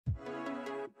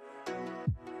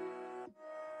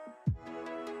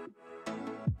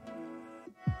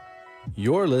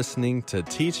You're listening to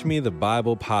Teach Me the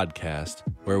Bible podcast,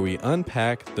 where we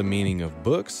unpack the meaning of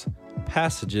books,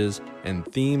 passages, and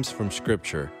themes from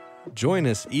Scripture. Join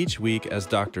us each week as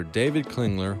Dr. David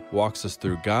Klingler walks us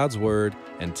through God's Word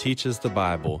and teaches the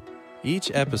Bible.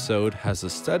 Each episode has a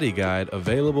study guide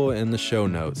available in the show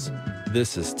notes.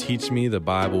 This is Teach Me the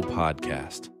Bible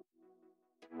podcast.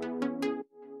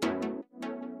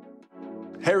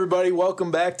 Hey everybody, welcome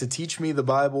back to Teach Me the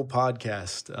Bible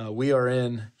podcast. We are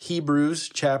in Hebrews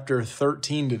chapter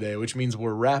 13 today, which means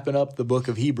we're wrapping up the book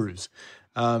of Hebrews.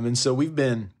 And so we've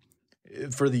been,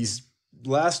 for these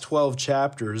last 12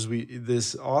 chapters,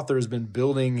 this author has been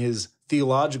building his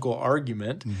theological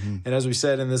argument. And as we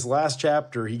said, in this last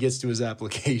chapter, he gets to his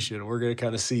application. We're going to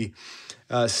kind of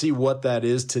see what that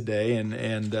is today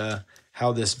and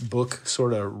how this book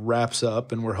sort of wraps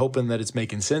up. And we're hoping that it's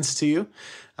making sense to you.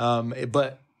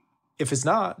 But if it's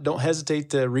not, don't hesitate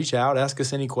to reach out, ask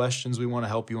us any questions. We want to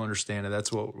help you understand it.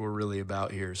 That's what we're really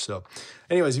about here. So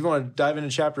anyways, you want to dive into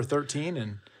chapter 13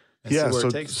 and see where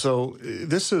it takes us. So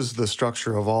this is the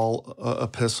structure of all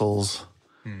epistles.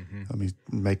 Let me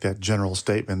make that general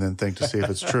statement and then think to see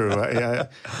if it's true.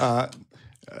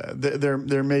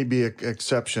 There may be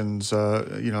exceptions.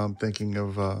 I'm thinking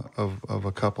of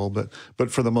a couple,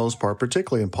 but for the most part,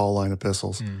 particularly in Pauline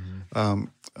epistles,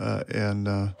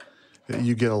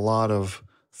 you get a lot of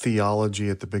theology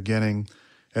at the beginning,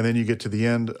 and then you get to the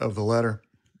end of the letter.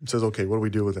 It says, "Okay, what do we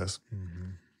do with this?"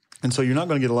 And so you're not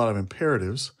going to get a lot of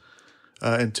imperatives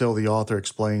until the author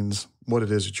explains what it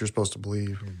is that you're supposed to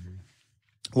believe.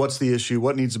 What's the issue?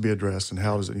 What needs to be addressed, and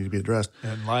how does it need to be addressed?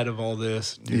 In light of all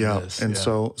this,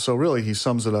 So really he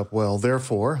sums it up well.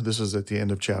 Therefore, this is at the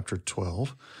end of chapter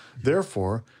 12.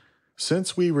 Therefore,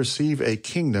 since we receive a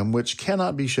kingdom which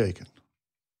cannot be shaken,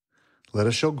 let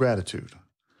us show gratitude,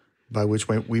 by which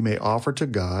we may offer to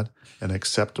God an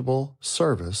acceptable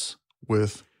service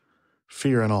with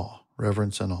fear and awe,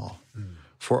 reverence and awe.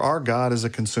 For our God is a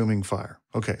consuming fire.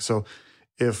 Okay, so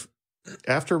if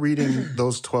after reading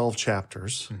those 12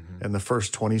 chapters and the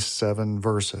first 27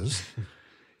 verses,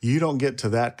 you don't get to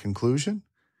that conclusion,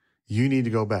 you need to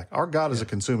go back. Our God is a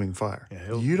consuming fire.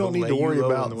 You don't need to worry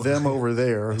about them over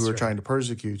there who are trying to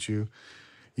persecute you.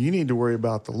 You need to worry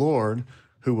about the Lord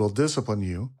who will discipline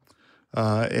you,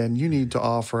 and you need to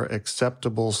offer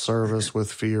acceptable service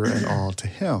with fear and awe to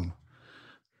Him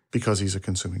because He's a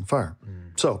consuming fire.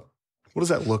 So what does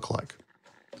that look like?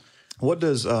 What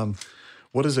does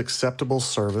acceptable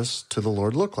service to the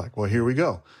Lord look like? Well, here we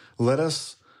go. Let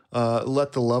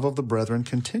the love of the brethren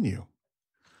continue.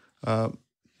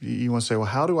 You want to say, well,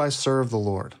 how do I serve the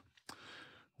Lord?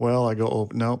 Well, I go, oh,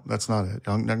 no, that's not it.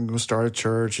 I'm not going to start a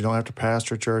church. You don't have to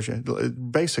pastor a church.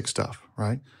 Basic stuff,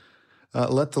 right?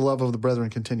 Let the love of the brethren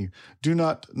continue. Do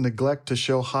not neglect to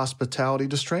show hospitality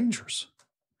to strangers.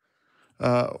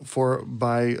 For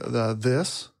by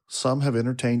this, some have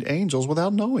entertained angels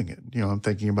without knowing it. I'm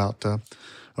thinking about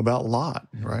Lot,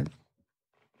 right?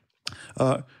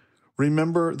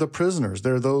 Remember the prisoners.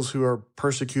 There are those who are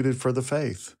persecuted for the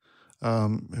faith,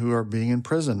 who are being in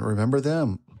prison. Remember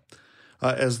them,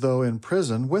 as though in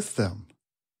prison with them.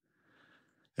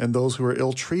 And those who are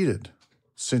ill-treated,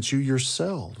 since you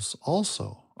yourselves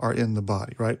also are in the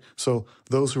body, right? So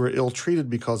those who are ill-treated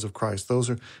because of Christ,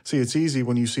 it's easy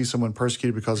when you see someone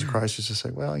persecuted because of Christ, you just say,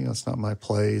 well, it's not my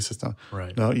place. It's not.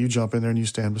 Right. No, you jump in there and you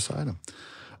stand beside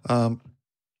them.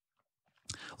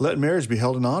 Let marriage be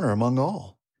held in honor among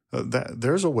all.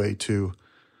 There's a way to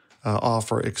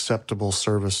offer acceptable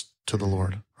service to the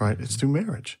Lord, right? It's through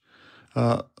marriage.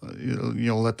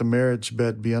 Let the marriage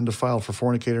bed be undefiled for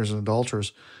fornicators and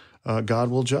adulterers.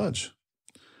 God will judge.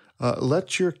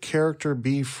 Let your character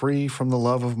be free from the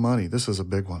love of money. This is a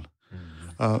big one.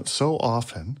 So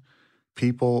often,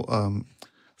 people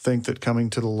think that coming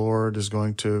to the Lord is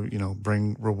going to,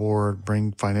 bring reward,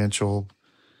 bring financial,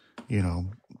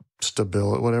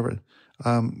 stability, whatever.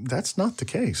 That's not the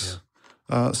case.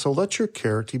 So let your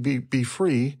character be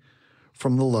free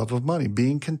from the love of money,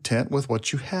 being content with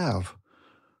what you have.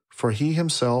 For He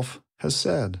Himself has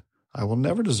said, I will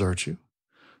never desert you,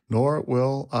 nor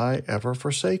will I ever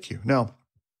forsake you. Now,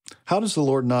 how does the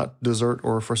Lord not desert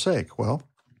or forsake? Well,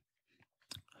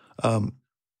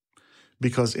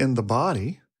 because in the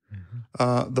body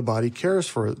cares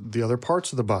for the other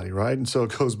parts of the body, right? And so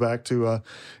it goes back to,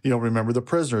 remember the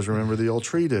prisoners, remember the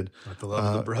ill-treated. Let the love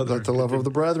of the brethren let the love of the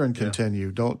brethren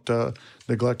continue. Don't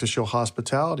neglect to show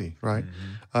hospitality, right?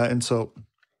 And so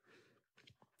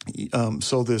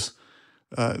this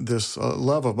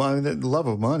love of money,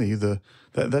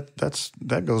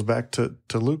 that goes back to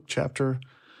Luke chapter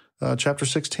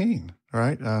 16,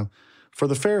 right? For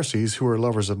the Pharisees who are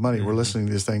lovers of money were listening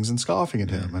to these things and scoffing at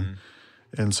Him,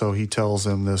 And so he tells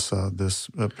them this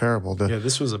parable. That,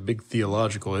 this was a big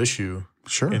theological issue.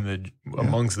 Sure.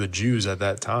 Amongst the Jews at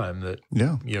that time, that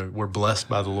we're blessed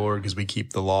by the Lord because we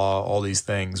keep the law, all these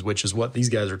things, which is what these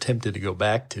guys are tempted to go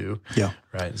back to. Yeah.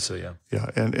 Right. So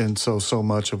and so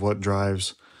much of what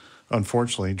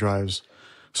unfortunately drives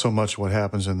so much of what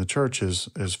happens in the church is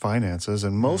finances,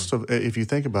 and most of, if you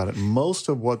think about it, most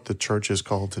of what the church is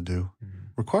called to do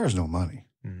requires no money.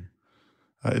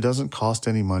 It doesn't cost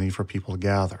any money for people to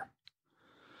gather.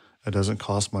 It doesn't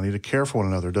cost money to care for one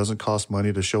another. It doesn't cost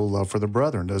money to show love for the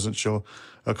brethren. It doesn't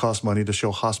cost money to show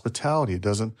hospitality. It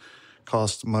doesn't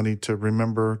cost money to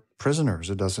remember prisoners.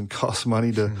 It doesn't cost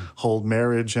money to hold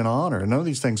marriage in honor. None of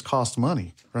these things cost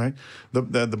money, right?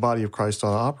 The body of Christ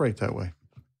ought to operate that way.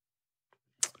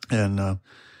 And,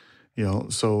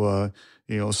 so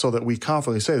that we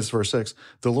confidently say, this is verse 6,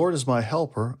 the Lord is my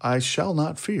helper, I shall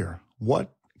not fear.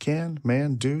 What can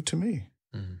man do to me?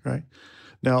 Right?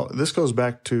 Now, this goes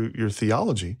back to your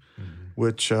theology,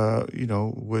 which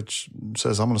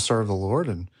says I'm going to serve the Lord.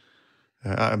 And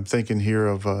I'm thinking here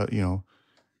of,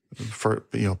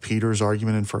 Peter's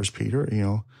argument in 1 Peter,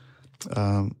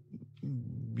 that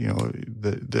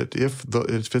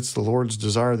if it's the Lord's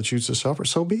desire that you to suffer,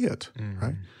 so be it,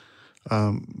 right?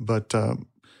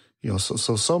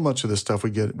 So much of this stuff we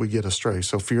get astray.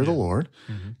 So fear the Lord,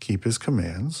 keep His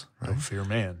commands. Right? Don't fear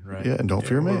man, right? Yeah, and don't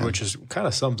fear man, which is kind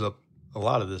of sums up a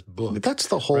lot of this book. That's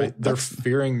the whole. Right? They're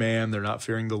fearing man. They're not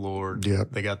fearing the Lord. Yeah,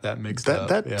 they got that mixed up.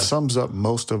 That sums up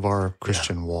most of our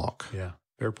Christian walk. Yeah,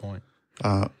 fair point.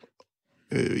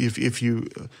 If you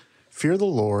fear the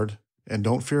Lord and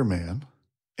don't fear man,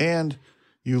 and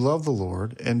you love the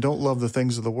Lord and don't love the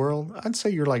things of the world, I'd say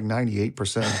you're like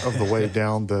 98% of the way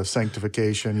down the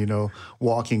sanctification,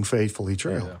 walking faithfully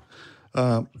trail.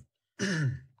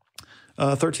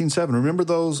 13:7, remember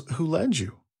those who led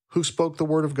you, who spoke the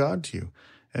word of God to you,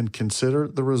 and consider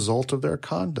the result of their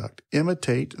conduct.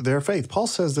 Imitate their faith. Paul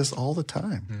says this all the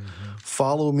time.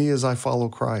 Follow me as I follow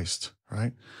Christ,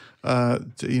 right?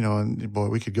 And boy,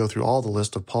 we could go through all the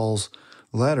list of Paul's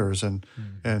letters and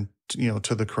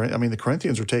to the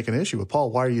Corinthians are taking issue with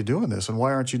Paul. Why are you doing this? And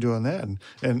why aren't you doing that?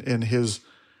 And his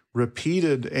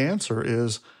repeated answer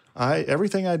is,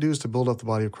 everything I do is to build up the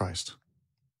body of Christ.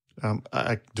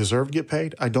 I deserve to get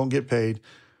paid. I don't get paid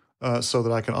so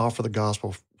that I can offer the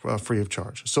gospel free of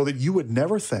charge, so that you would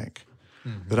never think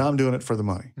that I'm doing it for the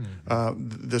money.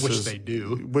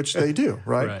 Which they do,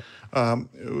 right?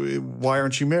 Why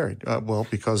aren't you married? Well,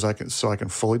 because I can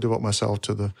fully devote myself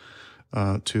to the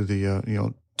Lord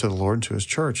and to His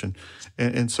church,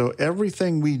 and so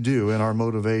everything we do in our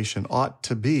motivation ought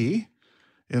to be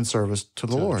in service to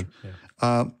the Lord.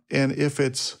 And if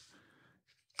it's,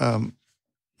 it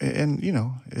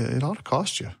ought to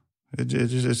cost you.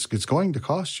 It's going to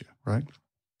cost you, right?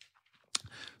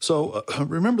 So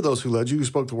remember those who led you, who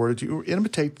spoke the word to you.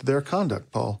 Imitate their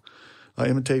conduct, Paul.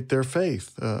 Imitate their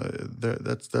faith.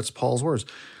 That's Paul's words.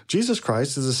 Jesus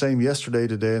Christ is the same yesterday,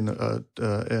 today,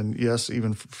 and yes,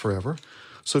 even forever.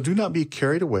 So do not be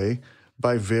carried away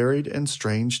by varied and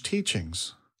strange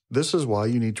teachings. This is why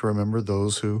you need to remember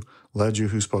those who led you,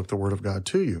 who spoke the word of God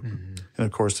to you. And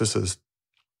of course, this is,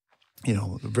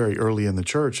 very early in the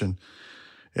church, and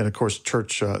of course,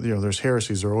 church, there's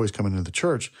heresies that are always coming into the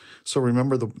church. So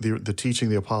remember the teaching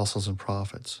of the apostles and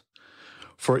prophets.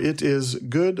 For it is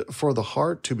good for the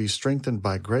heart to be strengthened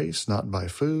by grace, not by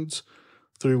foods,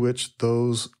 through which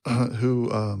those who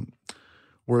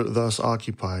were thus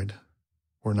occupied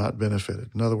were not benefited.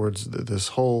 In other words,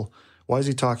 why is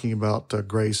he talking about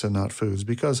grace and not foods?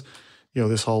 Because,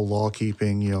 this whole law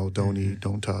keeping, don't eat,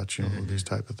 don't touch, these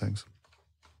type of things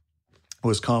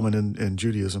was common in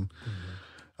Judaism.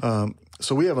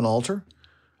 So we have an altar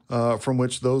from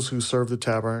which those who serve the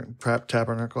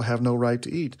tabernacle have no right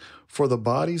to eat. For the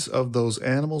bodies of those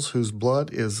animals whose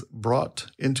blood is brought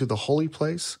into the holy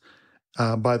place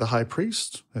by the high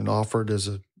priest and offered as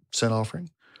a sin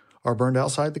offering are burned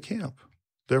outside the camp.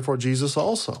 Therefore Jesus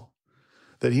also,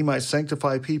 that he might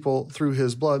sanctify people through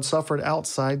his blood, suffered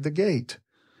outside the gate.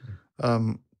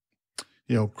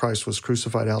 Christ was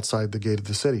crucified outside the gate of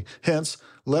the city. Hence,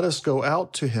 let us go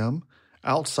out to him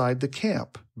outside the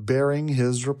camp, bearing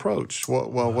his reproach.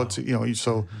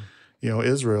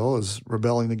 Israel is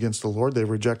rebelling against the Lord. They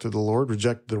rejected the Lord,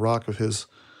 rejected the rock of his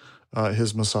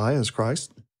Messiah, his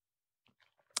Christ,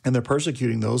 and they're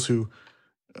persecuting those who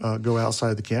go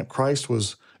outside the camp. Christ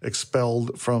was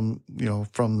expelled from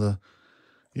the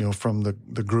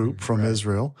group, from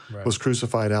Israel, was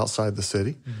crucified outside the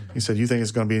city. He said, "You think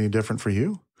it's going to be any different for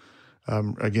you?"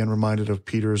 Again, reminded of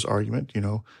Peter's argument,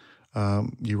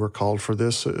 You were called for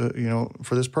this,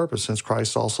 for this purpose, since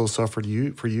Christ also suffered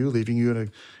for you, leaving you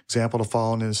an example to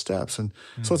follow in his steps. And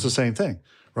so it's the same thing,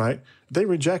 right? They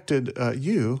rejected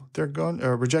you,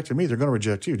 rejected me, they're going to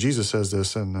reject you. Jesus says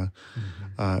this in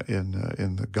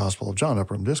the Gospel of John,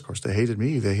 Upper Room Discourse. They hated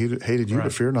me, they hated you,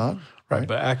 but fear not. Right,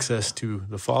 but access to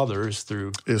the Father is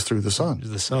through the Son.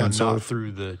 The Son, and not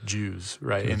through the Jews,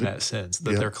 right? In that sense,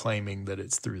 that they're claiming that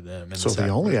it's through them. So the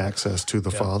only access to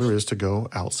the Father is to go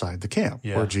outside the camp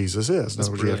where Jesus is. In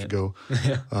other words, you have to go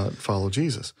follow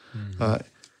Jesus.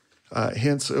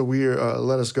 Hence,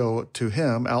 let us go to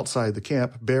him outside the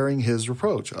camp, bearing his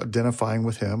reproach, identifying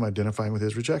with him, identifying with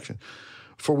his rejection.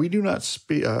 For we do not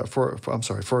speak.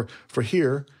 For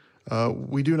here.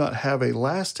 We do not have a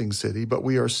lasting city, but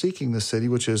we are seeking the city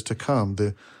which is to come,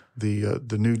 the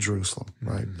new Jerusalem,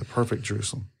 right? The perfect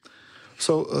Jerusalem.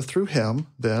 So through him,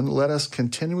 then, let us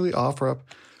continually offer up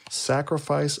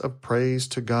sacrifice of praise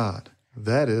to God.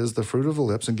 That is the fruit of the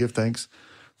lips, and give thanks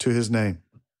to his name.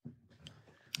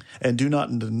 And do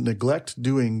not neglect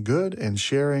doing good and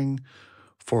sharing,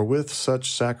 for with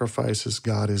such sacrifices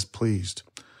God is pleased.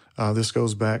 This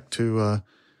goes back to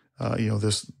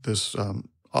this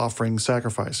offering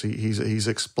sacrifice. He's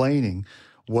explaining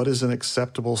what is an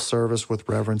acceptable service with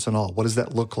reverence and awe. What does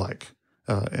that look like?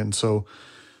 And so,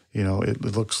 it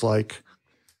looks like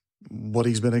what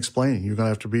he's been explaining. You're going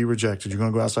to have to be rejected. You're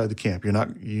going to go outside the camp. You're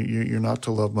not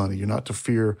to love money. You're not to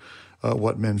fear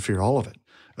what men fear. All of it.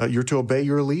 You're to obey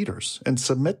your leaders and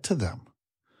submit to them.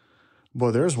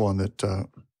 Boy, there's one that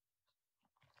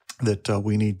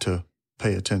we need to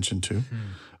pay attention to.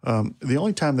 The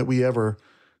only time that we ever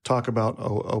talk about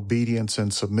obedience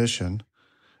and submission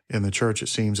in the church, it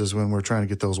seems, is when we're trying to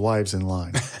get those wives in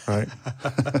line, right?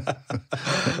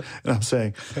 And I'm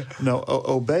saying, no,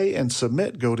 obey and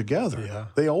submit go together. Yeah.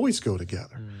 They always go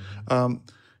together.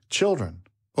 Children,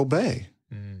 obey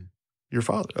your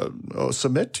father.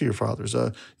 Submit to your fathers.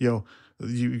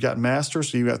 You got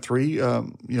masters, so you got three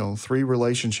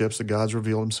relationships that God's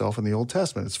revealed himself in the Old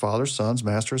Testament. It's fathers, sons,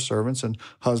 masters, servants, and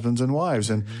husbands and wives.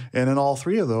 And in all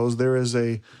three of those, there is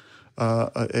a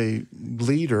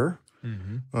leader,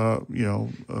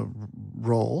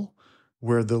 role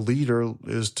where the leader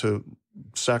is to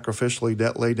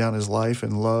sacrificially lay down his life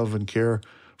and love and care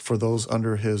for those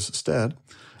under his stead,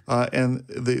 and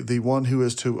the one who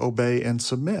is to obey and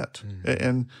submit,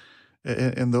 and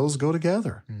those go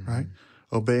together, right?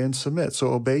 Obey and submit.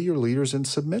 So obey your leaders and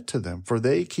submit to them, for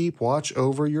they keep watch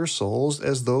over your souls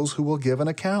as those who will give an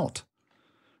account,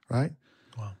 right?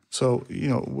 Wow. So,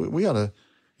 we ought to,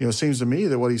 it seems to me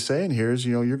that what he's saying here is,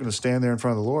 you're going to stand there in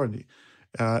front of the Lord,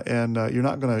 and you're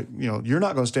not going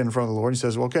to stand in front of the Lord. He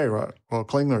says, well, okay, right, well,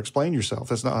 Klingler, explain yourself.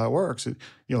 That's not how it works.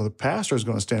 The pastor is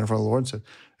going to stand in front of the Lord and say,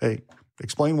 hey,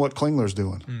 explain what Klingler's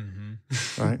doing,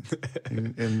 right?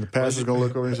 And the pastor's going to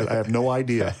look over and say, I have no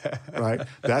idea, right?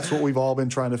 That's what we've all been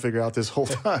trying to figure out this whole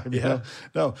time.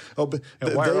 No. But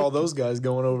why are all those guys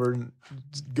going over and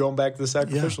going back to the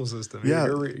sacrificial system? Yeah.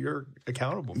 You're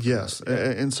accountable for yes.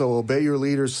 that. And so obey your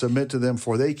leaders, submit to them,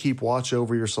 for they keep watch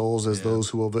over your souls as those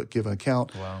who will give an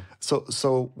account. Wow.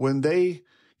 So when they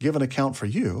give an account for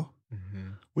you,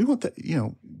 we want that,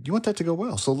 you want that to go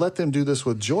well. So let them do this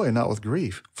with joy and not with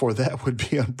grief, for that would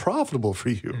be unprofitable for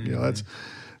you.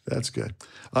 That's good.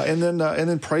 And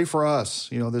then pray for us.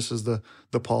 This is the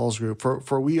Paul's group.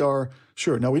 For we are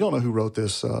sure. Now we don't know who wrote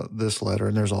this letter,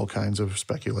 and there's all kinds of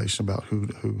speculation about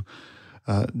who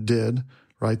did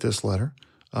write this letter.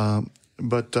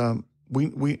 But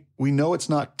we know it's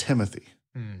not Timothy.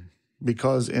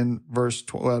 Because in verse,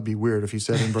 it'd be weird if he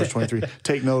said in verse 23,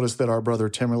 take notice that our brother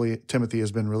Timothy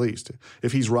has been released.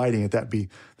 If he's writing it, that'd be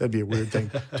a weird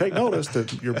thing. Take notice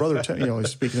that your brother,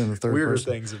 he's speaking in the third Weirder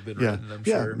person. things have been written, I'm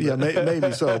sure.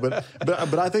 Maybe so. But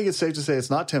I think it's safe to say it's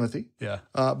not Timothy. Yeah.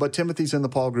 But Timothy's in the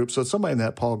Paul group, so it's somebody in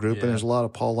that Paul group, and there's a lot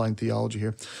of Pauline theology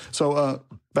here. So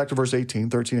back to verse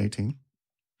 13, 18.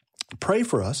 Pray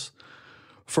for us,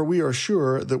 for we are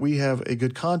sure that we have a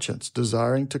good conscience,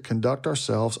 desiring to conduct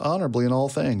ourselves honorably in all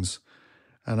things.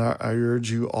 And I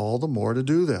urge you all the more to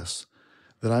do this,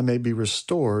 that I may be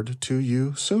restored to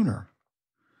you sooner.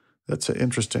 That's an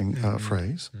interesting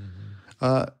phrase.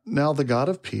 Now the God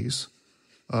of peace,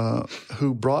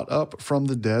 who brought up from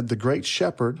the dead the great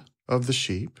shepherd of the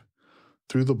sheep,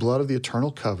 through the blood of the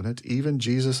eternal covenant, even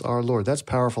Jesus our Lord. That's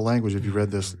powerful language if you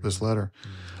read this letter.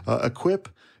 Equip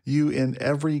you in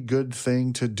every good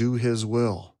thing to do his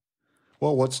will.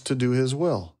 Well, what's to do his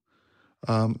will?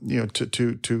 Working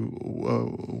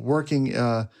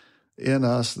in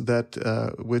us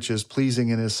that which is pleasing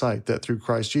in his sight, that through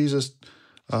Christ Jesus,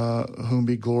 whom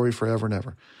be glory forever and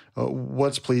ever.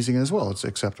 what's pleasing as well. It's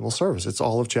acceptable service. It's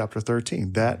all of chapter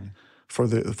 13. That for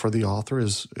the author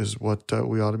is what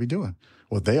we ought to be doing,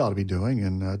 what they ought to be doing,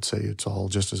 and I'd say it's all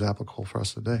just as applicable for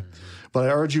us today. But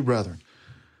I urge you, brethren,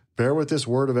 bear with this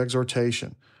word of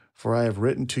exhortation, for I have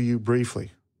written to you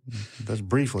briefly. That's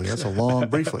briefly. That's a long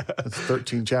briefly. That's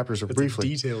 13 chapters of That's briefly.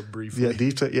 Detailed briefly.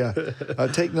 Yeah,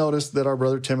 take notice that our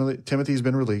brother Timothy has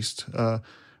been released,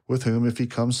 with whom, if he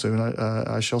comes soon,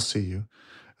 I shall see you.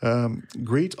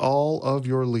 Greet all of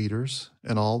your leaders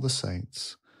and all the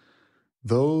saints.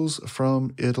 Those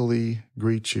from Italy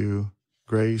greet you.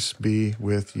 Grace be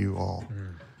with you all.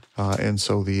 And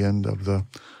so the end of the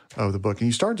book, and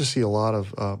you start to see a lot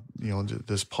of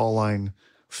this Pauline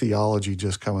theology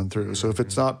just coming through. So if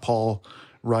it's not Paul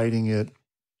writing it,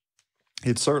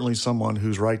 it's certainly someone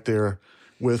who's right there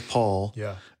with Paul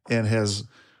and has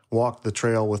walked the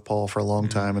trail with Paul for a long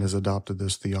time and has adopted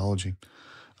this theology.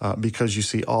 Because you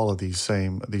see all of these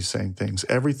same things.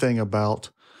 Everything about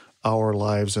our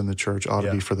lives in the church ought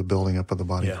to be for the building up of the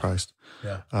body of Christ.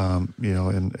 Yeah.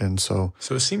 And so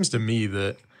it seems to me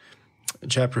that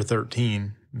chapter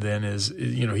 13 then is,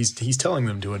 he's telling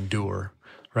them to endure,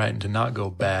 right, and to not go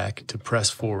back, to press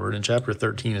forward. And chapter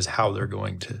 13 is how they're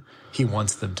going to. He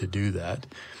wants them to do that.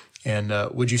 And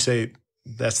would you say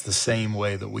that's the same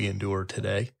way that we endure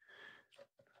today?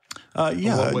 In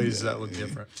what ways does that look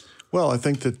different? Well, I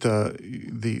think that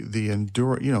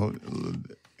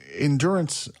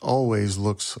endurance always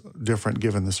looks different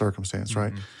given the circumstance,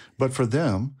 right? But for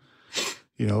them,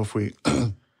 if we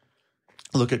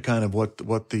look at kind of what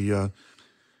the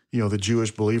the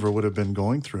Jewish believer would have been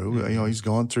going through, he's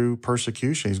going through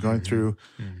persecution, he's going through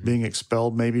being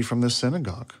expelled maybe from the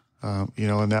synagogue,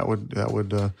 and that would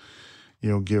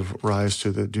give rise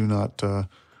to the do not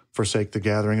forsake the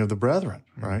gathering of the brethren,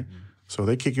 right? So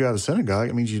they kick you out of the synagogue.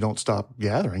 It means you don't stop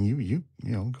gathering. You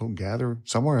go gather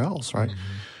somewhere else, right?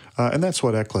 And that's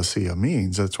what ecclesia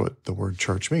means. That's what the word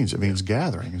church means. It means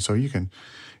gathering. And so you can,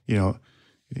 the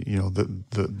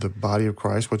body of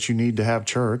Christ. What you need to have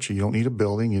church. You don't need a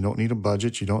building. You don't need a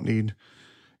budget. You don't need,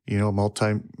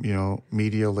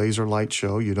 media laser light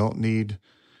show. You don't need,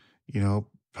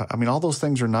 all those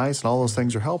things are nice and all those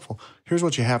things are helpful. Here's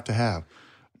what you have to have.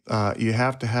 You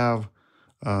have to have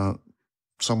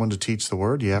someone to teach the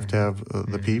word. You have to have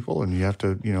the people, and you have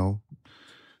to,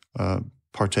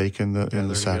 partake in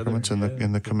the sacraments and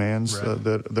in the commands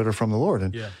that are from the Lord.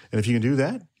 And if you can do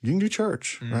that, you can do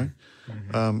church, right?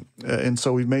 And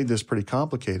so we've made this pretty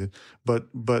complicated. But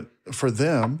for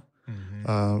them,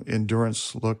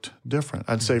 endurance looked different.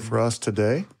 I'd say for us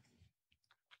today,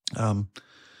 I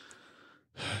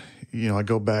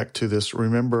go back to this.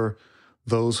 Remember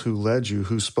those who led you,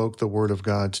 who spoke the word of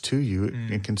God to you,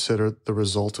 and consider the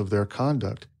result of their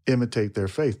conduct. Imitate their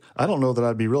faith. I don't know that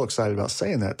I'd be real excited about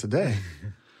saying that today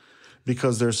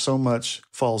because there's so much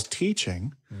false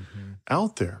teaching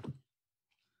out there.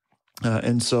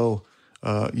 And so,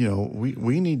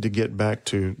 we need to get back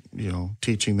to,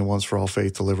 teaching the once for all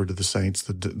faith delivered to the saints.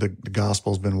 The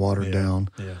gospel's been watered down.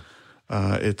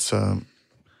 It's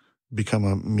become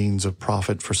a means of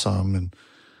profit for some,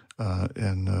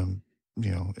 and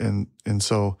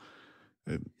so,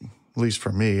 at least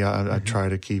for me, I try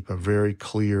to keep a very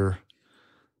clear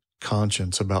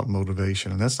conscience about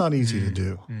motivation, and that's not easy to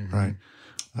do, right?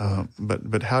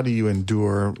 But how do you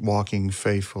endure walking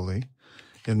faithfully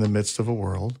in the midst of a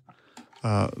world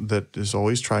that is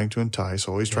always trying to entice,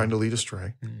 always trying to lead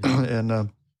astray, and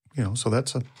so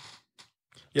that's a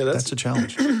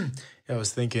challenge. I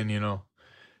was thinking,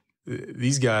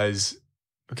 these guys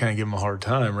kind of give them a hard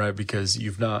time, right? Because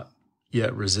you've not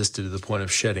yet resisted to the point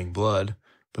of shedding blood,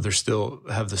 but they still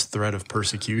have this threat of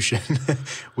persecution.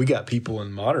 We got people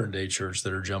in modern day church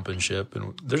that are jumping ship,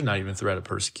 and there's not even threat of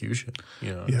persecution.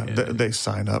 They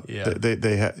sign up.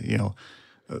 They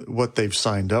what they've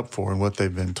signed up for and what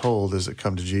they've been told is that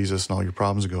come to Jesus and all your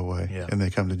problems go away. And they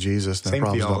come to Jesus and their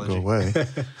problems don't go away.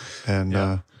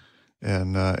 And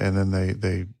then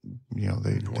they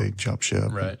jump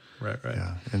ship. Right.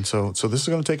 Yeah. And so this is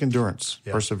going to take endurance,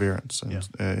 perseverance, and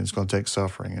it's going to take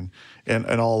suffering,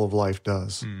 and all of life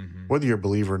does. Whether you're a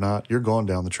believer or not, you're going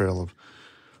down the trail of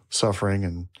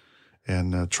suffering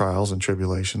and trials and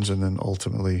tribulations, and then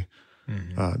ultimately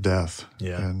death.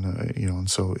 And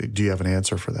so do you have an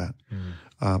answer for that?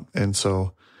 And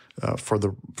so for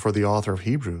the author of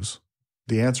Hebrews,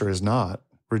 the answer is not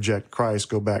reject Christ,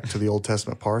 go back to the Old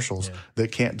Testament partials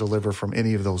that can't deliver from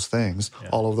any of those things.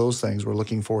 All of those things, we're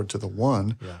looking forward to the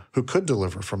one who could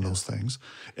deliver from those things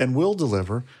and will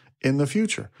deliver in the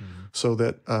future. So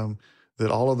that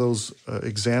all of those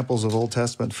examples of Old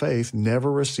Testament faith never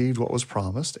received what was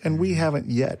promised, and we haven't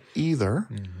yet either.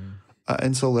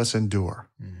 And so let's endure.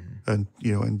 And,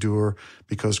 endure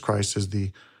because Christ is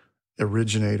the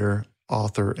originator,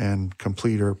 author, and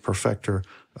completer, perfecter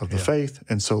of the faith.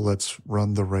 And so let's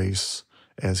run the race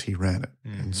as he ran it.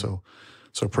 And so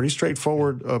pretty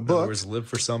straightforward book. In other words, live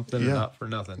for something and not for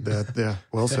nothing.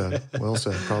 Well said. Well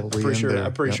said. Probably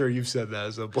I'm pretty sure you've said that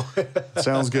as a boy.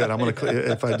 Sounds good.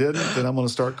 If I didn't, then I'm going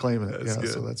to start claiming it. That's good.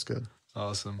 So that's good.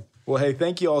 Awesome. Well, hey,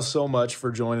 thank you all so much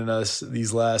for joining us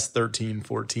these last 13,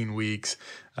 14 weeks.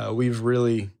 We've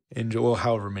really enjoyed,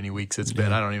 however many weeks it's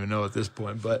been. I don't even know at this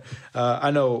point, but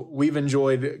I know we've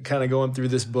enjoyed kind of going through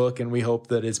this book, and we hope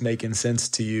that it's making sense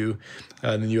to you,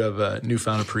 and you have a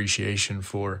newfound appreciation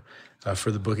for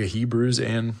the book of Hebrews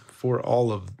and for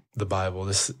all of the Bible.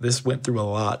 This went through a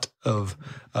lot of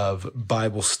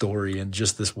Bible story in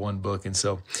just this one book. And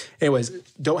so anyways,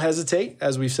 don't hesitate,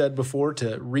 as we've said before,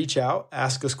 to reach out,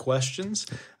 ask us questions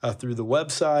through the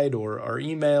website or our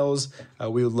emails.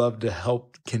 We would love to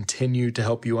continue to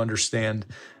help you understand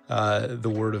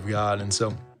the Word of God. And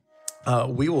so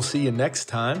we will see you next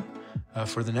time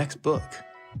for the next book.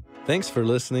 Thanks for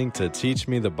listening to Teach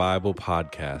Me the Bible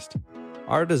podcast.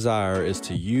 Our desire is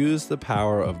to use the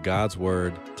power of God's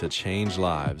Word to change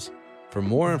lives. For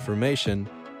more information,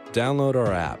 download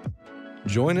our app.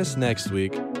 Join us next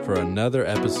week for another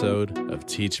episode of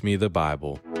Teach Me the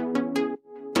Bible.